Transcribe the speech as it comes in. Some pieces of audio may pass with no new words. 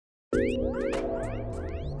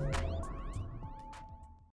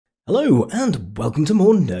Hello and welcome to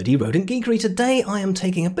more nerdy rodent geekery. Today I am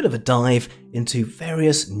taking a bit of a dive into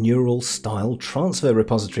various neural style transfer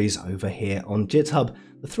repositories over here on GitHub.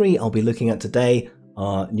 The three I'll be looking at today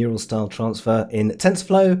are neural style transfer in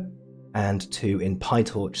Tensorflow and two in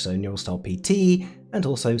PiTorch, so neural style PT and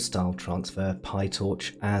also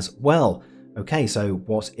Style-transfer-pytorch as well. Okay, so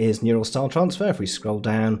what is neural style transfer? If we scroll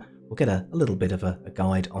down, we'll get a little bit of a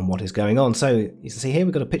guide on what is going on. So you can see here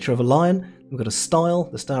we've got a picture of a lion, we've got a style,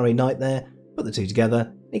 the starry night there, put the two together,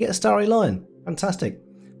 and you get a starry lion. Fantastic.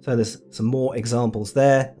 So there's some more examples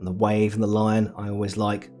there, and the wave and the lion I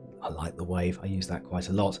like the wave, I use that quite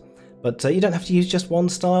a lot. But you don't have to use just one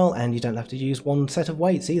style, and you don't have to use one set of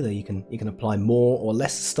weights either. You can apply more or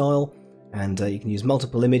less style, and you can use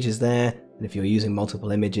multiple images there, and if you're using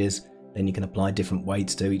multiple images, then you can apply different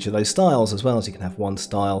weights to each of those styles as well, so you can have one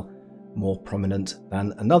style more prominent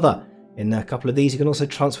than another. In a couple of these you can also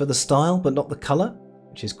transfer the style but not the color,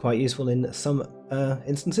 which is quite useful in some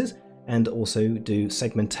instances, and also do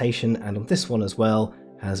segmentation, and on this one as well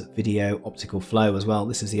has video optical flow as well.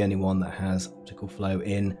 This is the only one that has optical flow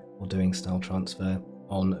in or doing style transfer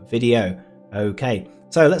on video. Okay,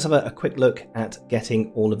 so let's have a quick look at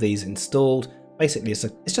getting all of these installed. Basically it's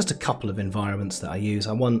just a couple of environments that I use.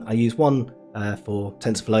 I use one for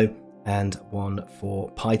Tensorflow and one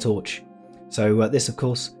for PiTorch. So this of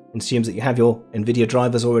course assumes that you have your NVIDIA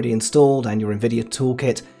drivers already installed and your NVIDIA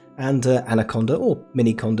toolkit and Anaconda or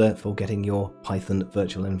Mini Conda for getting your Python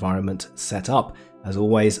virtual environment set up. As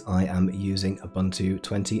always, I am using Ubuntu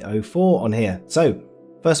 20.04 on here. So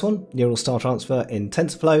first one, neural style transfer in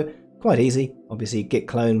Tensorflow, quite easy. Obviously git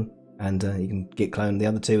clone, and you can git clone the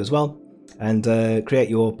other two as well, and create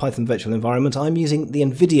your Python virtual environment. I'm using the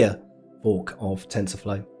NVIDIA fork of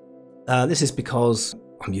Tensorflow. This is because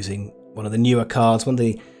I'm using one of the newer cards, one of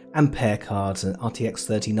the Ampere cards, an RTX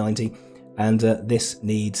 3090, and this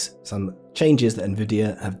needs some changes that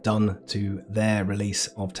NVIDIA have done to their release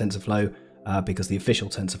of Tensorflow, because the official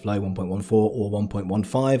Tensorflow 1.14 or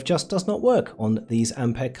 1.15 just does not work on these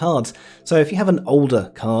Ampere cards. So if you have an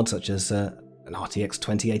older card, such as an RTX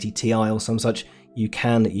 2080 Ti or some such, you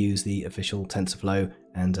can use the official Tensorflow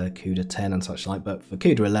and CUDA 10 and such like, but for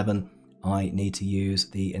CUDA 11, I need to use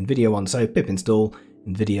the NVIDIA one. So pip install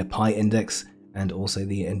nvidia-pyindex, and also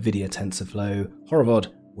the nvidia-tensorflow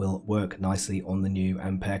horovod will work nicely on the new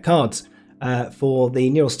Ampere cards. For the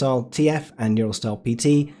neural style TF and neural style PT,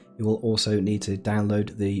 you will also need to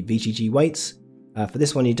download the VGG Weights. For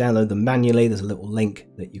this one, you download them manually. There's a little link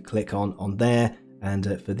that you click on there.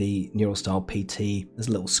 And for the neural style PT, there's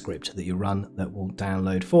a little script that you run that will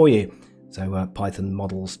download for you. So Python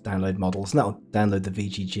models, download models, and that'll download the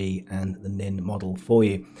VGG and the NIN model for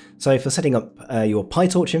you. So for setting up your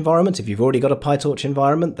PiTorch environment, if you've already got a PiTorch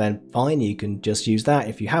environment, then fine, you can just use that.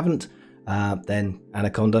 If you haven't, then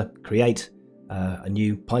Anaconda, create a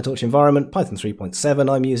new PiTorch environment, Python 3.7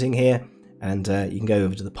 I'm using here, and you can go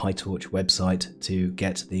over to the PiTorch website to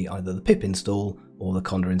get either the pip install or the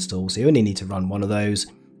conda install. So you only need to run one of those,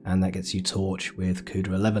 and that gets you Torch with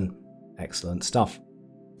CUDA 11. Excellent stuff.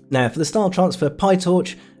 Now for the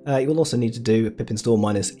Style-transfer-pytorch, you will also need to do pip install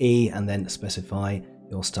 -e and then specify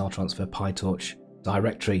your Style-transfer-pytorch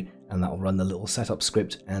directory, and that will run the little setup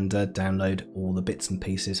script and download all the bits and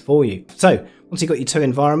pieces for you. So once you've got your two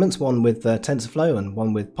environments, one with Tensorflow and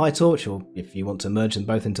one with PiTorch, or if you want to merge them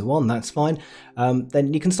both into one, that's fine,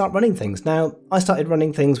 then you can start running things. Now I started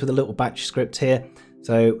running things with a little batch script here.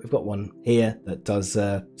 So we've got one here that does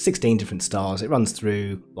 16 different stars. It runs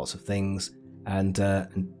through lots of things and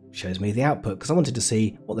shows me the output, because I wanted to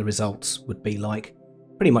see what the results would be like,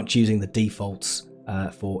 pretty much using the defaults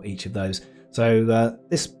for each of those. So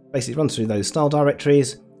this basically runs through those style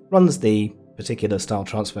directories, runs the particular style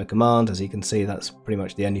transfer command. As you can see, that's pretty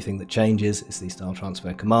much the only thing that changes is the style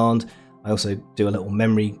transfer command. I also do a little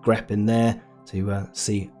memory grep in there to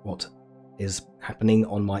see what is happening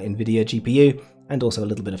on my NVIDIA GPU, and also a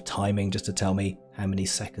little bit of timing just to tell me how many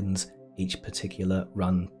seconds each particular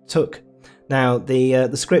run took. Now the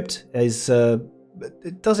script is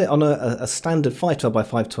it does it on a standard 512 by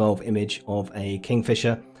 512 image of a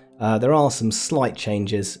kingfisher. There are some slight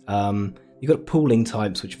changes. You've got pooling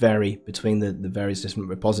types which vary between the various different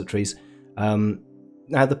repositories.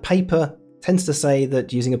 Now the paper tends to say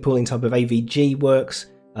that using a pooling type of AVG works,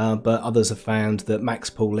 but others have found that max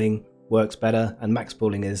pooling works better, and max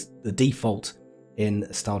pooling is the default in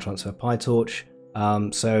Style-transfer-pytorch.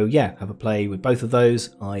 So yeah, have a play with both of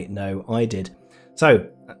those. I know I did. So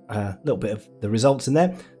a little bit of the results in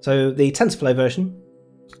there. So the Tensorflow version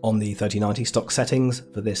on the 3090 stock settings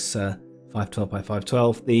for this 512 by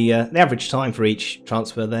 512. The average time for each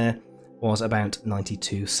transfer there was about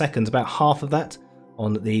 92 seconds, about half of that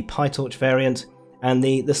on the PiTorch variant. And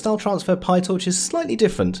the Style-transfer-pytorch is slightly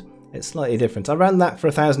different. It's slightly different. I ran that for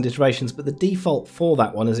 1,000 iterations, but the default for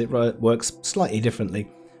that one, as it works slightly differently,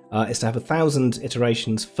 is to have 1,000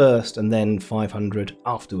 iterations first and then 500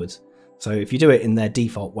 afterwards. So if you do it in their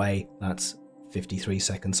default way, that's 53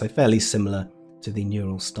 seconds, so fairly similar to the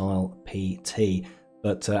neural style PT.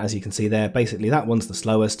 But as you can see there, basically that one's the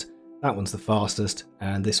slowest, that one's the fastest,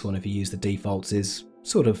 and this one, if you use the defaults, is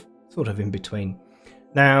sort of in between.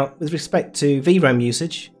 Now, with respect to VRAM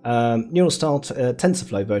usage, neural style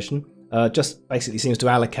TensorFlow version just basically seems to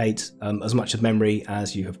allocate as much of memory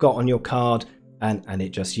as you have got on your card, and it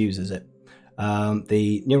just uses it.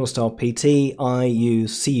 The neural style PT, I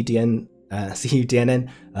use CUDNN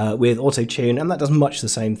with auto tune, and that does much the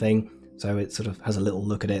same thing. So it sort of has a little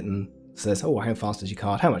look at it and says, oh, how fast is your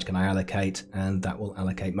card? How much can I allocate? And that will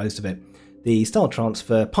allocate most of it. The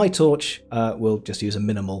Style-transfer-pytorch will just use a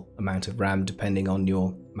minimal amount of RAM depending on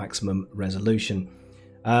your maximum resolution.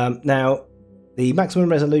 Now, the maximum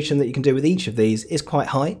resolution that you can do with each of these is quite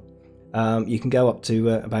high. You can go up to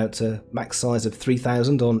about a max size of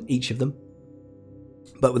 3000 on each of them.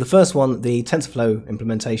 But with the first one, the TensorFlow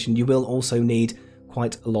implementation, you will also need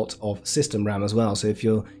quite a lot of system RAM as well. So if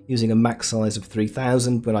you're using a max size of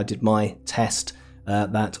 3000, when I did my test,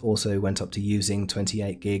 that also went up to using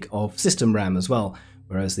 28 gig of system RAM as well,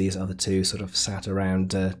 whereas these other two sort of sat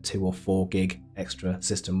around 2 or 4 gig extra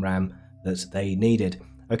system RAM that they needed.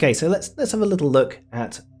 Okay, so let's have a little look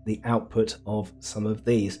at the output of some of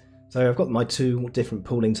these. So I've got my two different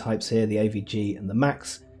pooling types here, the AVG and the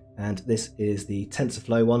max, and this is the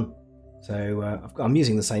TensorFlow one. So I'm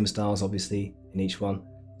using the same styles obviously in each one.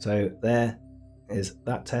 So there is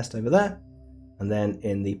that test over there, and then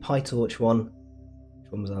in the PiTorch one,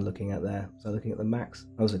 which one was I looking at there? Was I looking at the max?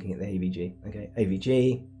 I was looking at the AVG. Okay,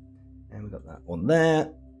 AVG, and we've got that one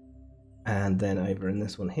there, and then over in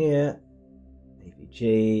this one here,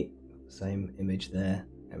 AVG, same image there.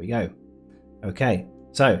 There we go. Okay,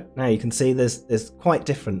 so now you can see there's quite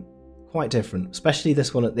different, especially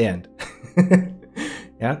this one at the end.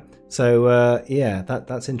 Yeah. So yeah,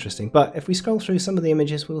 that's interesting. But if we scroll through some of the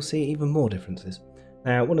images, we'll see even more differences.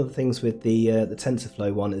 Now, one of the things with the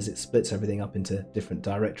TensorFlow one is it splits everything up into different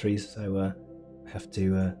directories. So I have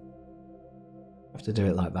to do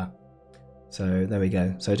it like that. So there we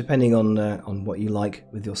go. So depending on what you like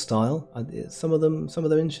with your style, some of them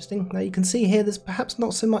interesting. Now you can see here, there's perhaps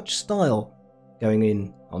not so much style going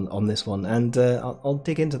in on this one, and I'll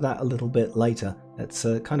dig into that a little bit later. It's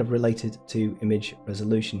kind of related to image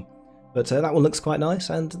resolution. But that one looks quite nice,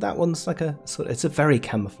 and that one's like it's a very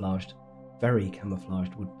camouflaged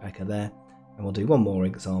woodpecker there. And we'll do one more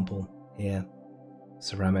example here,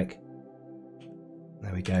 ceramic.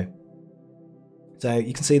 There we go. So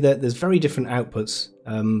you can see that there's very different outputs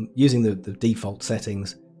using the default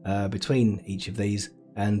settings between each of these,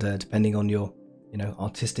 and depending on your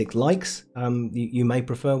artistic likes, you may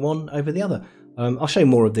prefer one over the other. I'll show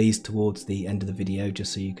more of these towards the end of the video,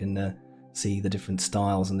 just so you can see the different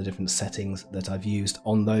styles and the different settings that I've used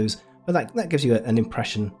on those. But that gives you an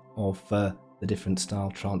impression of the different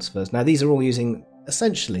style transfers. Now these are all using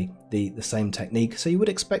essentially the same technique, so you would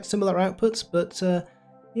expect similar outputs, but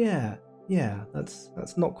yeah,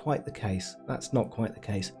 that's not quite the case. That's not quite the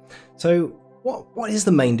case. So what is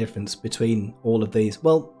the main difference between all of these?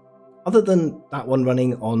 Well, other than that one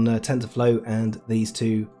running on TensorFlow and these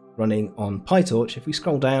two running on PiTorch, if we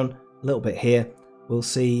scroll down a little bit here, we'll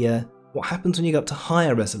see what happens when you go up to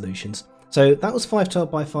higher resolutions. So that was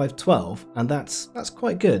 512 by 512, and that's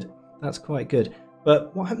quite good. That's quite good.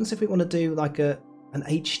 But what happens if we want to do like an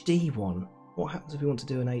HD one? What happens if we want to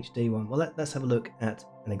do an HD one? Well, let's have a look at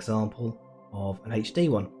an example of an HD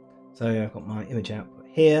one. So I've got my image output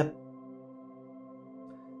here.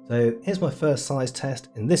 So here's my first size test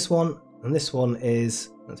in this one, and this one is,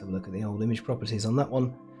 let's have a look at the old image properties on that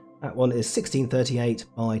one. That one is 1638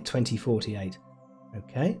 by 2048.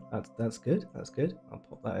 Okay, that's good, that's good. I'll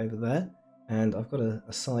pop that over there. And I've got a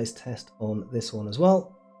size test on this one as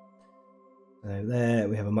well. So there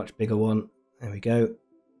we have a much bigger one. There we go.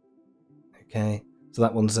 Okay, so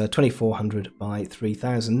that one's 2400 by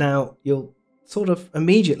 3000. Now you'll sort of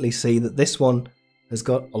immediately see that this one has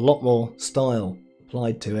got a lot more style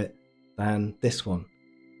applied to it than this one,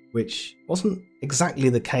 which wasn't exactly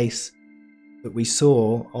the case that we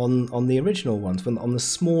saw on the original ones. When on the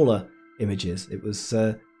smaller images, it was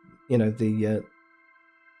the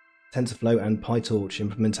TensorFlow and PiTorch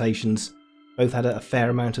implementations both had a fair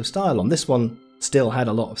amount of style on. This one still had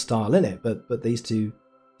a lot of style in it, but these two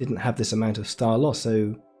didn't have this amount of style loss.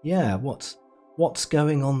 So Yeah, what's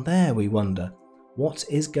going on there, we wonder? What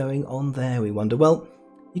is going on there, we wonder? Well,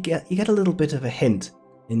 you get a little bit of a hint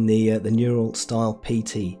in the neural style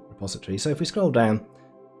PT repository. So if we scroll down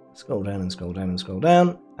and scroll down and scroll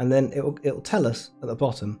down, and then it'll tell us at the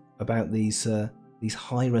bottom about these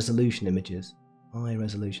high resolution images. High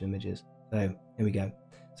resolution images. So here we go.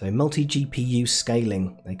 So multi-GPU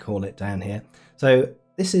scaling, they call it down here. So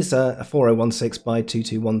this is a 4016 by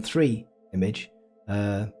 2213 image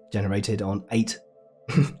generated on 8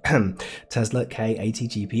 Tesla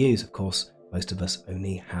K80 GPUs. Of course, most of us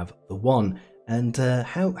only have the one. And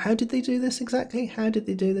how did they do this exactly? How did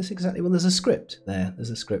they do this exactly? Well, there's a script there. There's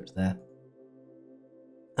a script there.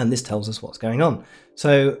 And this tells us what's going on.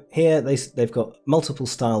 So here they've got multiple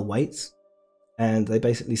style weights, and they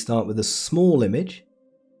basically start with a small image,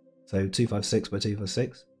 so 256 by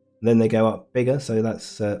 256. And then they go up bigger, so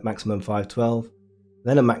that's maximum 512,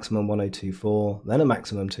 then a maximum 1024, then a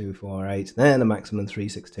maximum 248, then a maximum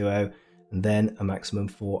 3620, and then a maximum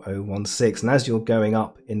 4016. And as you're going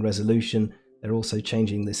up in resolution, they're also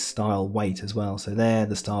changing this style weight as well. So there,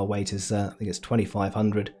 the style weight is, I think it's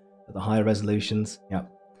 2500 at the higher resolutions. Yep.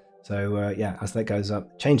 So yeah, as that goes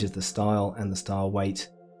up, it changes the style and the style weight.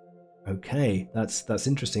 Okay, that's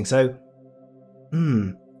interesting. So,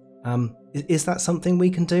 is that something we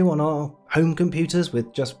can do on our home computers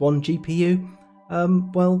with just one GPU?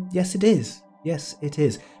 Well, yes, it is. Yes, it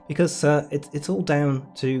is. Because it's all down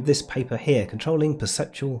to this paper here, Controlling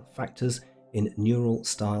Perceptual Factors in Neural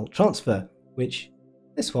Style Transfer, which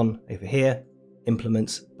this one over here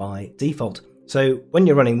implements by default. So when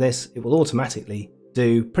you're running this, it will automatically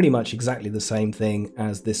do pretty much exactly the same thing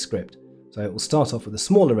as this script. So it will start off with a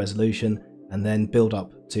smaller resolution and then build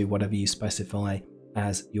up to whatever you specify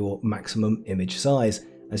as your maximum image size.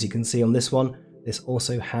 As you can see on this one, this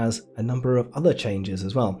also has a number of other changes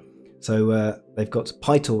as well. So they've got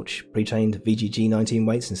PiTorch pre-trained VGG 19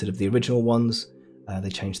 weights instead of the original ones. They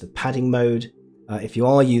changed the padding mode. If you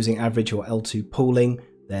are using average or L2 pooling,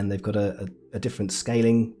 then they've got a different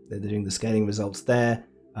scaling. They're doing the scaling results there,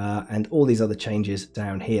 and all these other changes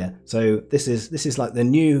down here. So this is like the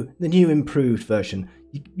new improved version.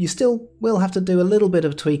 You still will have to do a little bit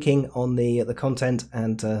of tweaking on the content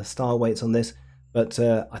and style weights on this, but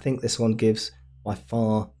I think this one gives by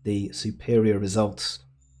far the superior results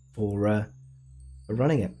for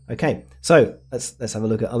running it. Okay, so let's have a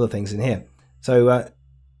look at other things in here. So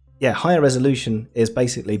yeah, higher resolution is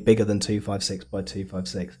basically bigger than 256 by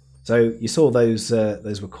 256. So you saw those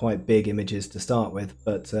were quite big images to start with,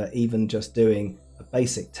 but even just doing a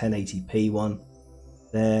basic 1080p one,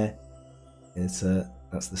 there is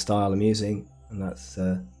that's the style I'm using, and that's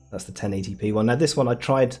the 1080p one. Now this one I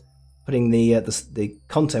tried putting the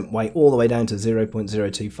content weight all the way down to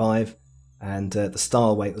 0.025, and the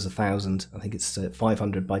style weight was 1000. I think it's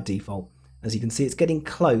 500 by default. As you can see, it's getting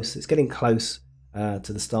close. It's getting close to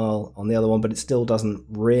the style on the other one, but it still doesn't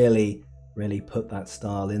really put that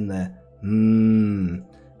style in there.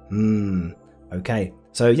 Okay,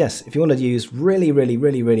 so yes, if you want to use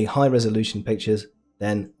really high resolution pictures,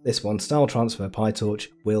 then this one, Style-transfer-pytorch,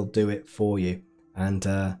 will do it for you. And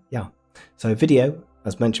yeah, so video,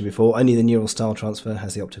 as mentioned before, only the neural style transfer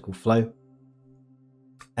has the optical flow.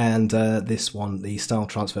 And this one, the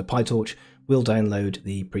Style-transfer-pytorch, will download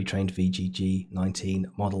the pre-trained VGG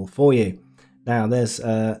 19 model for you. Now there's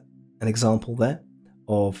an example there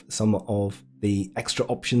of some of the extra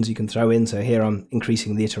options you can throw in. So here I'm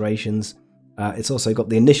increasing the iterations. It's also got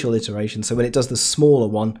the initial iteration. So when it does the smaller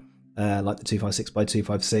one, like the 256 by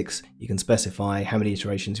 256, you can specify how many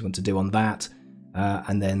iterations you want to do on that,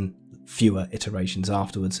 and then fewer iterations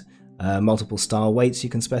afterwards. Multiple style weights you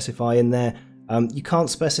can specify in there. You can't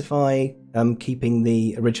specify keeping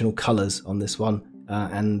the original colors on this one,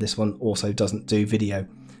 and this one also doesn't do video.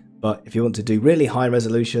 But if you want to do really high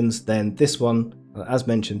resolutions, then this one, as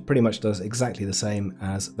mentioned, pretty much does exactly the same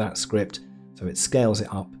as that script. So it scales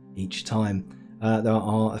it up each time. There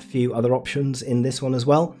are a few other options in this one as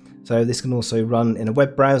well. So this can also run in a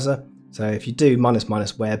web browser. So if you do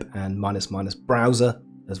 --web and --browser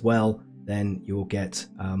as well, then you'll get,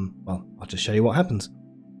 well, I'll just show you what happens.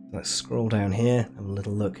 Let's scroll down here, have a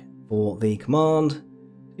little look for the command.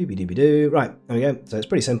 Dooby-dooby-doo. Right, there we go. So it's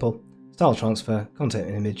pretty simple. Style transfer,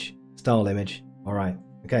 content image, style image. All right.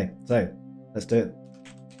 Okay, so let's do it.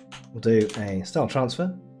 We'll do a style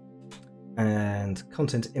transfer and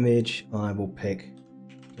content image. I will pick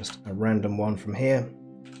just a random one from here.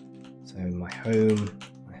 So in my home,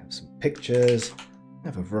 I have some pictures. I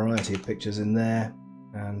have a variety of pictures in there.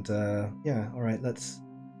 And yeah, all right, let's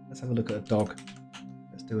have a look at a dog.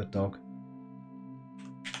 Let's do a dog.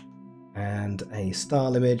 And a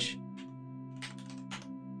style image.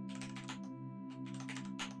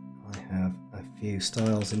 few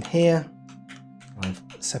styles in here. I've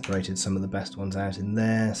separated some of the best ones out in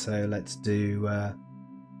there, so let's do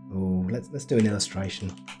let's do an illustration.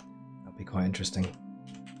 That'd be quite interesting.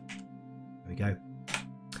 There we go.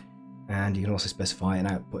 And you can also specify an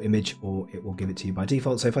output image, or it will give it to you by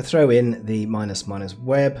default. So if I throw in the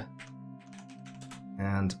 --web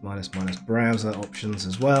and --browser options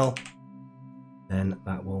as well, then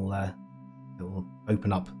that will it will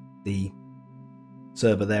open up the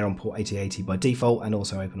server there on port 8080 by default, and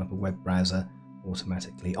also open up a web browser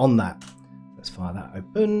automatically on that. Let's fire that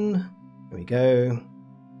open. There we go.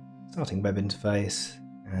 Starting web interface,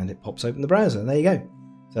 and it pops open the browser. There you go.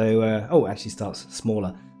 So oh, it actually starts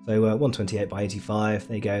smaller. So 128 by 85.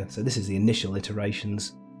 There you go. So this is the initial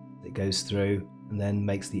iterations that goes through, and then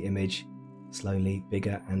makes the image slowly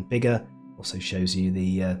bigger and bigger. Also shows you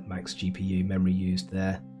the max GPU memory used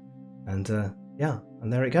there, and yeah,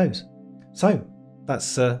 and there it goes. So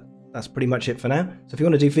that's pretty much it for now. So if you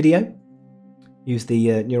want to do video, use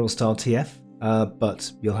the Neural Style TF,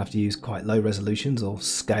 but you'll have to use quite low resolutions or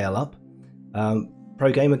scale up.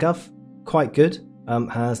 ProGamerGov, quite good,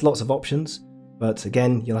 has lots of options, but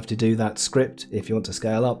again, you'll have to do that script if you want to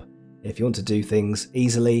scale up. If you want to do things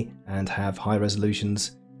easily and have high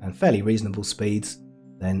resolutions and fairly reasonable speeds,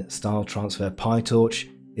 then Style-transfer-pytorch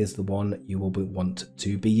is the one you will want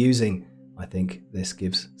to be using. I think this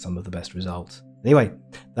gives some of the best results. Anyway,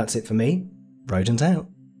 that's it for me. Rodent out.